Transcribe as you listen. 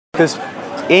Because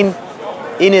in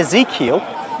Ezekiel,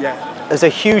 Yeah. there's a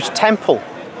huge temple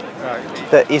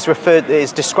Right. that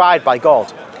is described by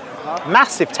God.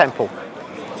 Massive temple.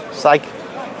 It's like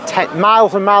 10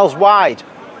 miles and miles wide.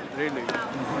 Really.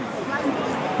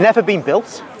 Never been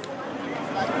built,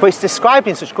 but it's described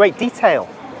in such great detail.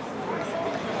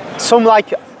 Some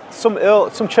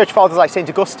church fathers like St.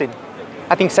 Augustine,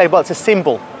 I think, say, well, it's a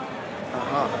symbol.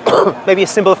 Maybe a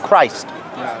symbol of Christ.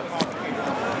 Yeah.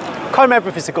 Can't remember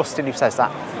if it's Augustine who says that,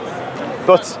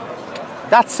 but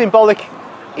that symbolic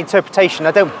interpretation,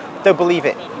 I don't believe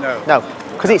it. No.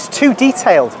 Because it's too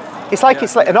detailed. It's like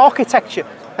an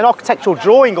architectural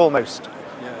drawing almost.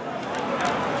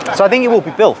 Yeah. So I think it will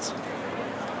be built,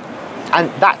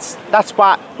 and that's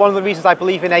why one of the reasons I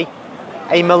believe in a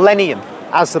millennium,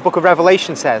 as the Book of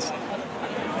Revelation says.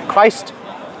 Christ,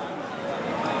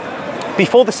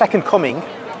 before the second coming,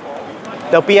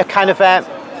 there'll be a kind of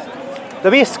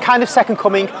second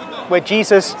coming where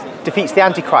Jesus defeats the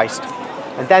Antichrist,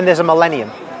 and then there's a millennium.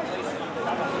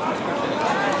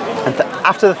 And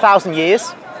after the 1,000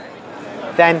 years,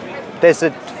 then there's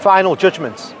a final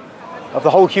judgment of the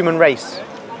whole human race.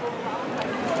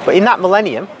 But in that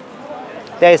millennium,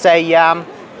 there's a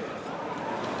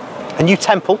new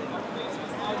temple,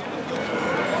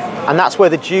 and that's where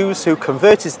the Jews who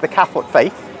converted to the Catholic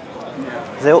faith,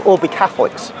 they'll all be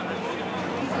Catholics.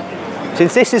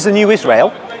 Since this is the new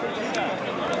Israel,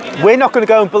 we're not going to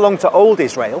go and belong to old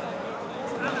Israel.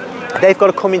 They've got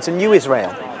to come into new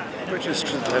Israel. Which is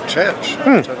the church.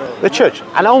 The church,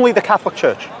 and only the Catholic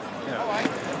Church.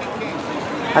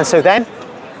 Yeah. And so then,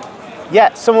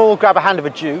 someone will grab a hand of a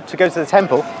Jew to go to the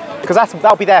temple, because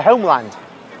that'll be their homeland.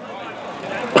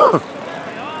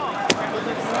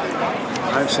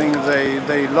 I think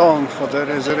they long for the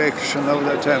resurrection of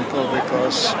the temple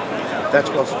because that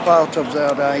was part of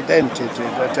their identity,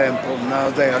 the temple. Now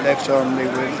they are left only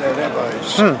with their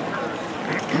rabbis.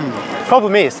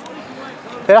 Problem is,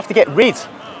 they have to get rid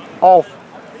of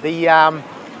the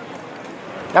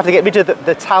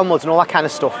Talmud and all that kind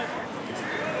of stuff,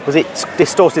 because it's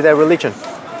distorted their religion.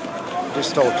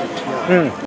 Distorted, yeah.